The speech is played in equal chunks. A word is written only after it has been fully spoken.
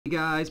Hey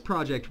guys,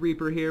 Project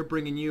Reaper here,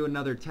 bringing you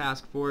another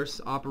task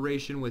force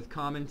operation with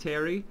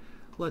commentary.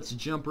 Let's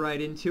jump right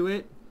into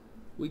it.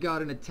 We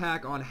got an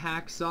attack on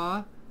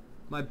Hacksaw.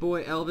 My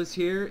boy Elvis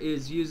here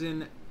is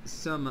using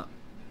some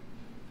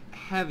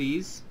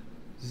heavies,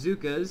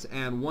 Zookas,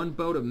 and one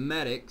boat of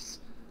medics.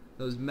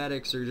 Those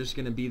medics are just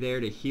going to be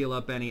there to heal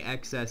up any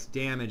excess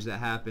damage that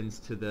happens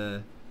to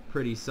the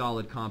pretty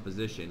solid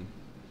composition.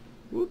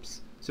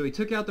 Whoops. So he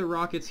took out the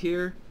rockets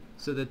here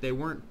so that they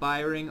weren't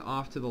firing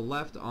off to the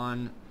left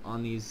on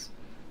these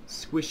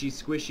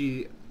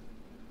squishy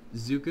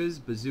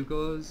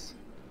bazookas.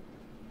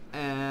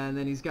 And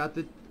then he's got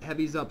the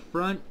heavies up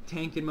front,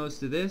 tanking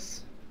most of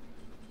this.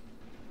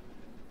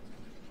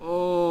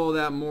 Oh,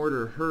 that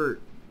mortar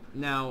hurt.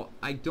 Now,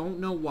 I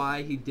don't know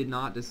why he did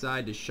not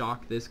decide to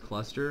shock this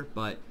cluster,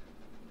 but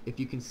if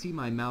you can see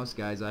my mouse,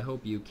 guys, I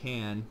hope you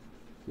can.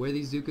 Where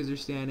these Zookas are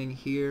standing,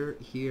 here,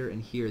 here,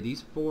 and here,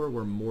 these four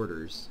were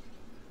mortars.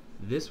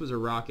 This was a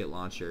rocket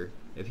launcher.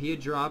 If he had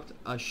dropped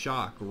a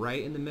shock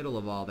right in the middle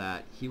of all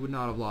that, he would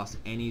not have lost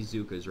any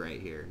Zookas right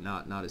here.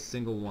 Not a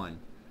single one.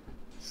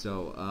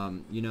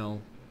 So, you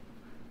know,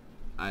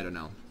 I don't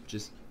know.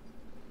 Just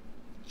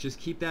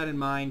keep that in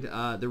mind.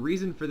 The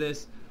reason for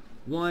this,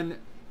 one,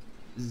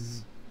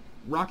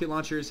 rocket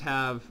launchers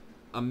have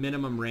a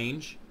minimum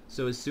range.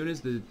 So as soon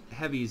as the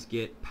heavies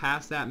get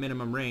past that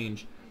minimum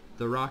range,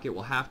 the rocket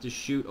will have to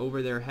shoot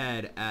over their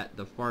head at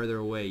the farther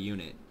away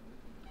unit.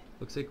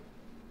 Looks like,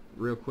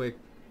 real quick,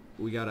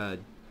 we got a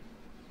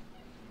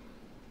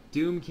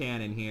doom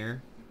cannon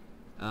here.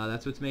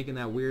 That's what's making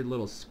that weird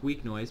little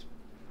squeak noise.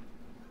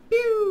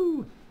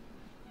 Pew!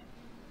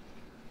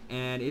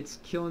 And it's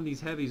killing these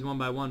heavies one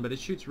by one, but it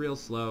shoots real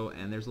slow,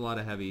 and there's a lot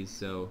of heavies,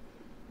 so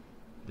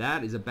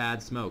that is a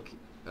bad smoke.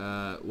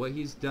 What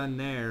he's done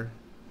there,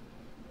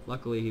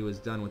 luckily he was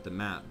done with the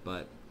map,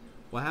 but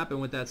what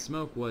happened with that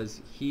smoke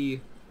was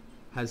he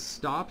has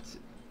stopped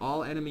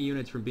all enemy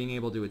units from being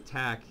able to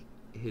attack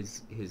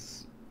his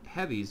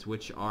heavies,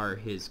 which are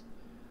his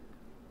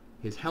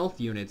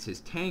health units, his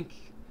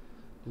tank.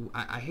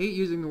 I hate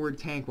using the word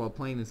tank while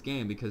playing this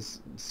game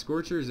because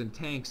Scorchers and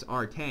tanks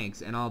are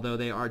tanks, and although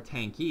they are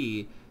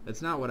tanky,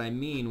 that's not what I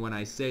mean when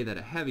I say that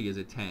a heavy is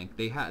a tank.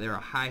 They're a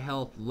high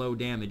health, low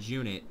damage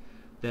unit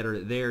that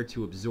are there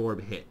to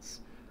absorb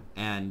hits.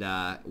 And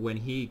when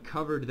he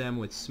covered them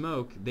with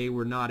smoke, they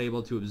were not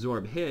able to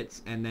absorb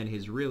hits, and then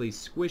his really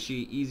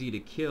squishy, easy to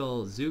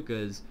kill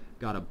Zookas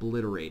got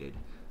obliterated.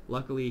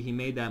 Luckily, he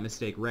made that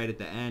mistake right at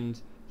the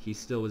end. He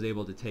still was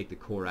able to take the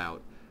core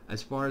out.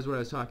 As far as what I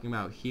was talking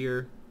about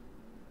here,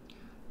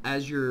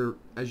 as your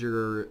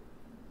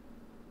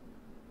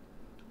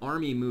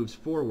army moves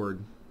forward,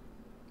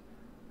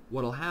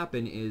 what'll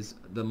happen is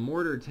the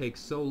mortar takes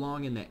so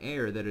long in the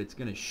air that it's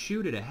going to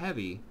shoot at a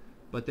heavy,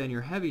 but then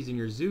your heavies and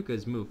your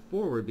Zookas move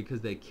forward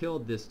because they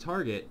killed this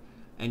target,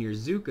 and your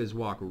Zookas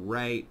walk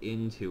right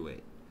into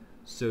it.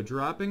 So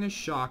dropping a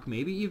shock,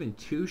 maybe even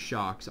 2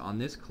 shocks on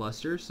this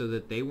cluster so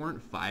that they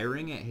weren't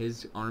firing at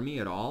his army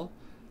at all,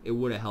 it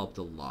would have helped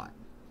a lot.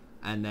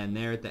 And then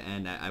there at the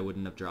end, I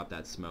wouldn't have dropped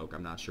that smoke.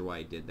 I'm not sure why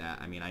he did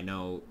that. I mean, I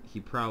know he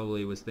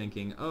probably was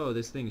thinking, oh,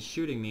 this thing's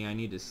shooting me, I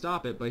need to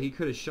stop it, but he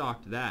could have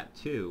shocked that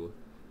too.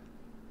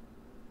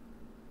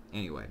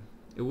 Anyway,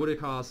 it would have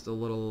cost a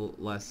little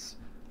less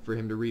for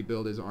him to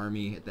rebuild his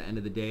army at the end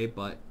of the day,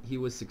 but he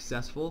was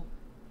successful.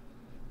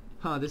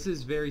 This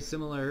is very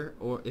similar,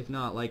 or if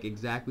not like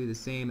exactly the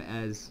same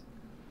as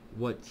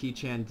what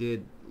T-Chan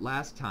did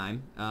last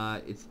time.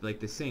 It's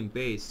like the same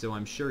base, so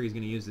I'm sure he's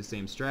going to use the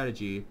same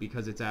strategy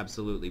because it's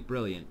absolutely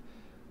brilliant.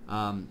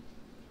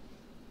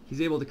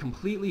 He's able to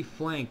completely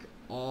flank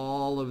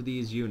all of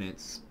these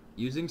units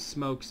using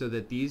smoke so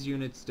that these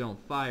units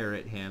don't fire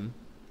at him.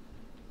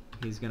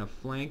 He's going to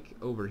flank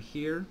over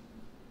here.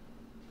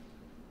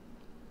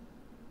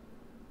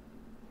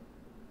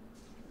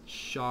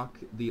 Shock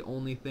the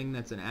only thing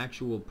that's an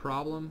actual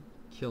problem,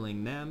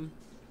 killing them,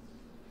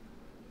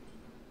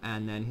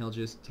 and then he'll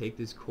just take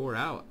this core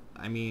out.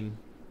 I mean,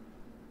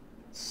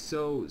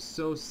 so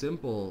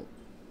simple,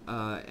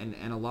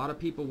 and a lot of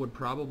people would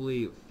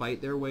probably fight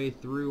their way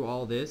through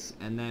all this,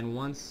 and then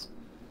once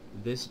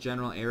this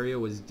general area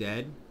was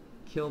dead,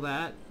 kill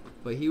that.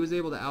 But he was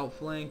able to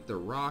outflank the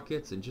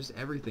rockets and just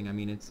everything. I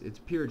mean, it's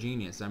pure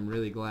genius. I'm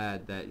really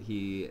glad that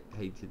he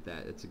did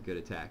that. It's a good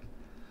attack.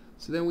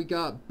 So then we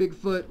got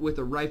Bigfoot with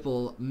a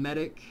rifle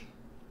medic,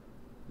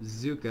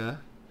 Zooka.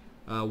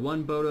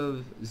 One boat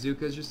of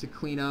Zookas just to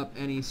clean up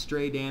any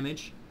stray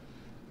damage.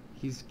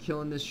 He's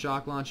killing this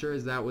shock launcher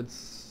as that would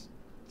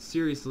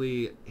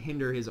seriously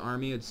hinder his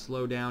army. It'd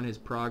slow down his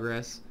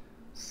progress,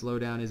 slow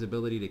down his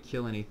ability to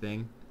kill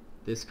anything.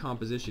 This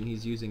composition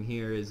he's using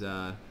here is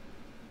a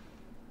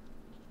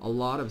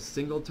lot of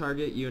single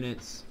target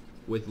units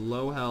with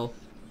low health,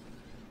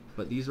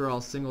 but these are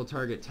all single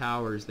target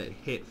towers that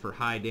hit for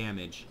high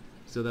damage.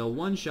 So they'll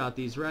one-shot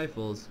these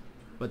rifles,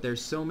 but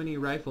there's so many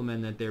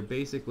riflemen that they're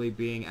basically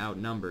being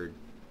outnumbered.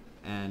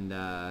 And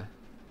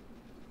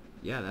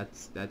yeah,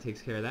 that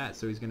takes care of that.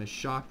 So he's going to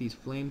shock these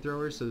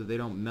flamethrowers so that they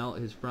don't melt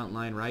his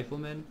frontline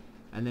riflemen.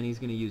 and then he's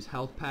going to use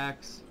health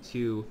packs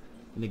to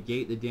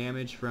negate the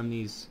damage from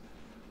these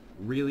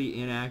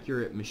really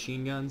inaccurate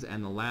machine guns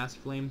and the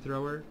last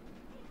flamethrower.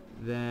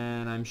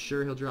 Then I'm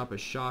sure he'll drop a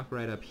shock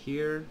right up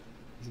here.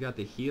 He's got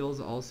the heals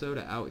also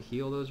to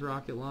out-heal those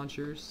rocket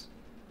launchers.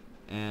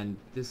 And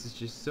this is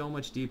just so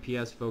much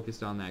DPS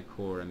focused on that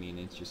core. I mean,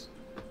 it's just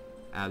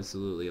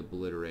absolutely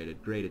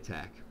obliterated. Great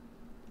attack.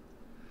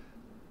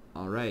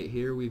 Alright,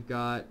 here we've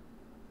got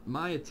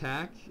my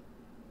attack.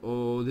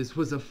 Oh, this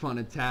was a fun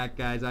attack,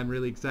 guys. I'm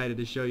really excited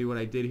to show you what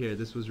I did here.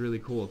 This was really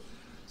cool.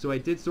 So I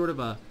did sort of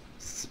a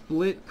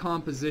split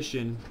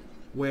composition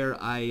where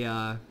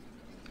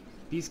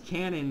these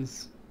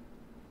cannons,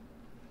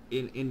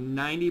 in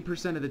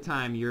 90% of the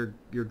time, your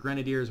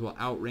grenadiers will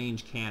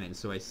outrange cannons.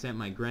 So I sent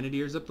my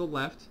grenadiers up the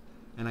left,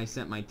 and I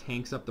sent my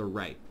tanks up the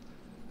right.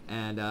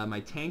 And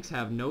my tanks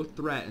have no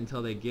threat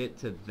until they get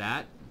to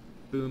that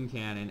boom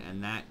cannon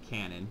and that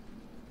cannon.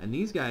 And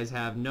these guys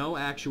have no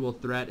actual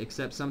threat,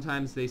 except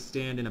sometimes they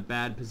stand in a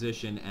bad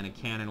position and a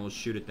cannon will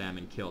shoot at them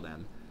and kill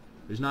them.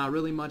 There's not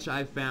really much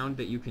I've found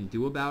that you can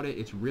do about it.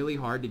 It's really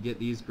hard to get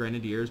these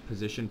grenadiers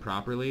positioned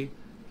properly.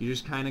 You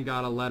just kind of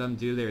gotta let them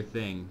do their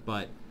thing.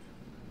 But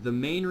the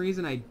main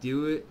reason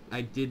excuse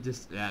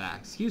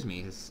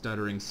me, his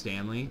stuttering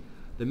Stanley.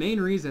 The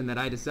main reason that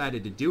I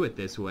decided to do it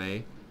this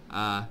way,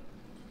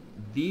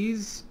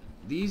 these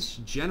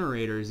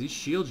generators, these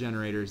shield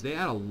generators, they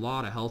add a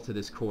lot of health to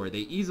this core. They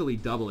easily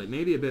double it,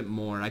 maybe a bit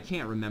more. I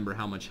can't remember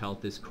how much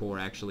health this core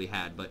actually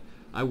had, but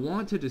I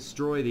want to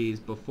destroy these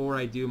before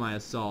I do my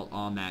assault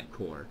on that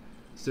core.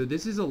 So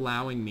this is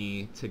allowing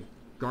me to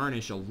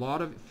garnish a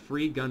lot of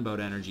free gunboat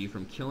energy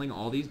from killing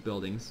all these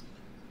buildings.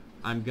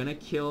 I'm gonna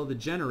kill the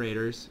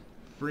generators,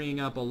 freeing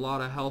up a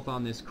lot of health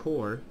on this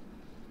core.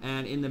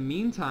 And in the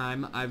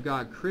meantime, I've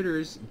got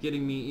critters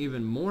getting me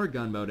even more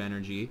gunboat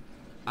energy.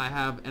 I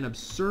have an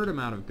absurd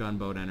amount of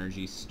gunboat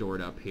energy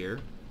stored up here.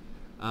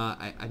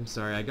 I'm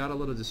sorry, I got a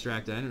little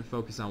distracted. I didn't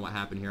focus on what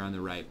happened here on the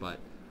right, but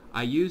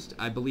I used,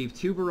 I believe,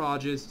 2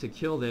 barrages to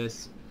kill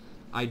this.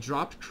 I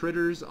dropped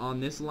critters on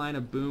this line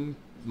of boom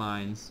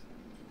mines.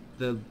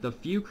 The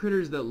few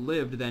critters that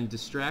lived then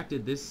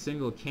distracted this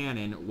single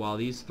cannon while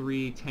these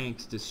 3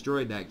 tanks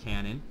destroyed that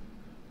cannon.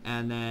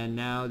 And then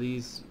now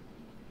these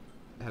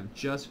have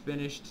just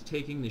finished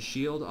taking the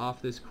shield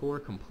off this core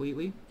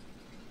completely.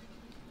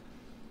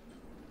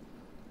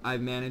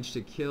 I've managed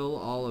to kill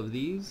all of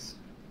these.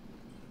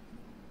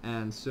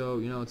 And so,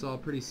 you know, it's all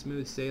pretty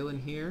smooth sailing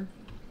here.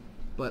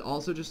 But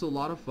also just a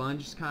lot of fun,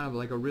 just kind of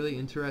like a really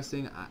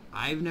interesting...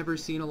 I've never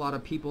seen a lot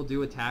of people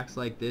do attacks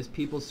like this.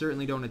 People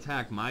certainly don't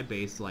attack my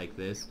base like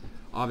this.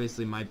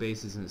 Obviously my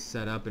base isn't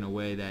set up in a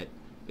way that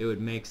it would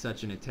make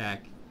such an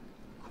attack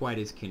quite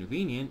as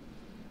convenient.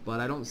 But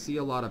I don't see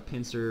a lot of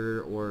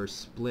pincer or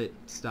split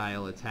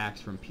style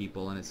attacks from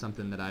people, and it's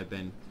something that I've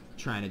been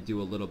trying to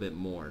do a little bit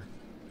more.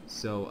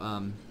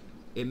 So,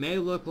 it may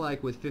look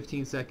like with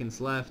 15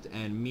 seconds left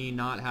and me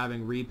not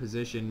having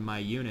repositioned my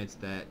units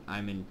that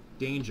I'm in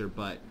danger,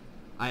 but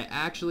I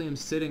actually am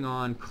sitting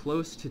on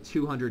close to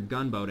 200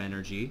 gunboat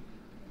energy,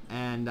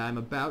 and I'm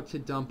about to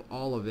dump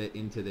all of it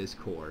into this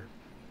core.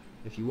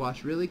 If you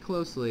watch really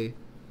closely,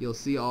 you'll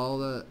see all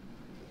the...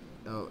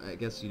 Oh, I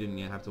guess you didn't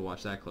have to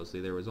watch that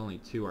closely. There was only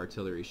 2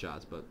 artillery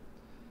shots, but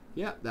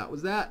yeah, that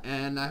was that.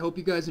 And I hope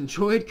you guys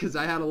enjoyed, because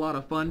I had a lot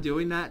of fun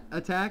doing that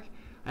attack.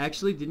 I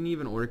actually didn't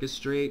even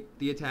orchestrate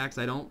the attacks.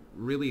 I don't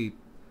really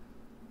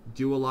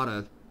do a lot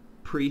of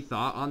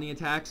pre-thought on the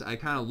attacks. I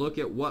kind of look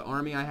at what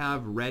army I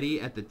have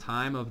ready at the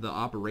time of the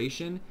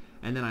operation,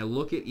 and then I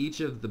look at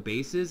each of the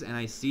bases and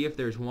I see if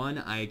there's one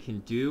I can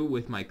do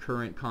with my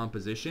current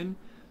composition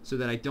so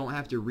that I don't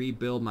have to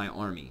rebuild my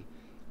army.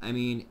 I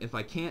mean, if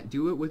I can't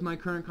do it with my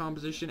current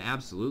composition,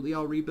 absolutely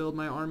I'll rebuild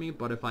my army,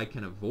 but if I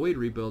can avoid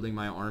rebuilding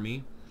my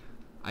army,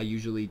 I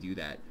usually do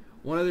that.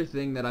 One other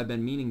thing that I've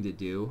been meaning to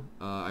do,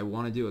 I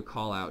want to do a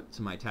call out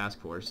to my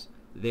task force.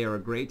 They are a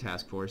great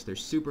task force. They're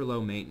super low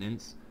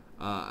maintenance.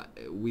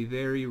 We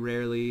very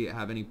rarely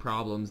have any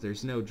problems.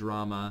 There's no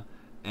drama,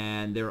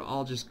 and they're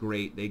all just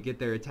great. They get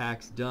their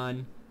attacks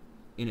done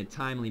in a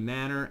timely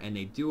manner, and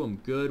they do them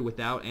good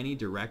without any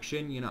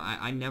direction. You know,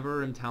 I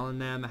never am telling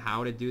them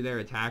how to do their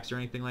attacks or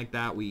anything like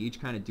that. We each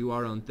kind of do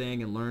our own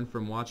thing and learn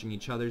from watching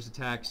each other's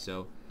attacks.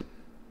 So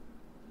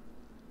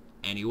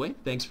anyway,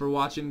 thanks for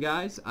watching,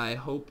 guys. I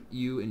hope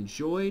you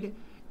enjoyed.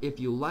 If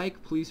you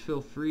like, please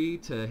feel free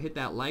to hit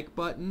that like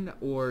button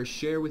or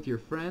share with your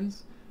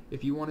friends.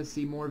 If you want to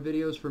see more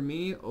videos from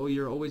me,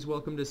 you're always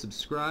welcome to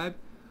subscribe.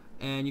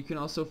 And you can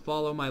also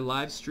follow my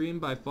live stream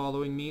by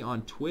following me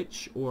on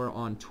Twitch or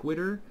on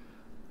Twitter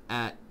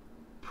at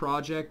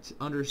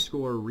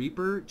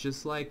project_reaper,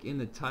 just like in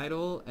the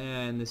title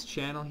and this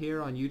channel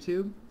here on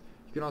YouTube.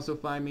 You can also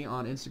find me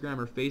on Instagram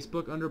or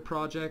Facebook under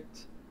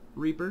Project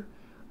Reaper.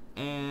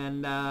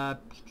 And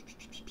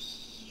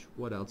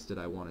what else did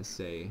I want to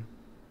say?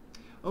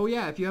 Oh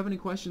yeah, if you have any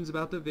questions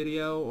about the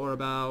video or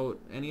about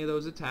any of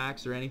those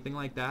attacks or anything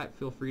like that,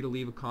 feel free to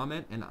leave a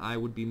comment and I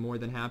would be more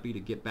than happy to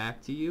get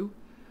back to you.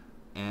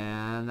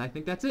 And I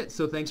think that's it.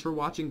 So thanks for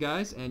watching,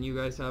 guys, and you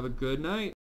guys have a good night.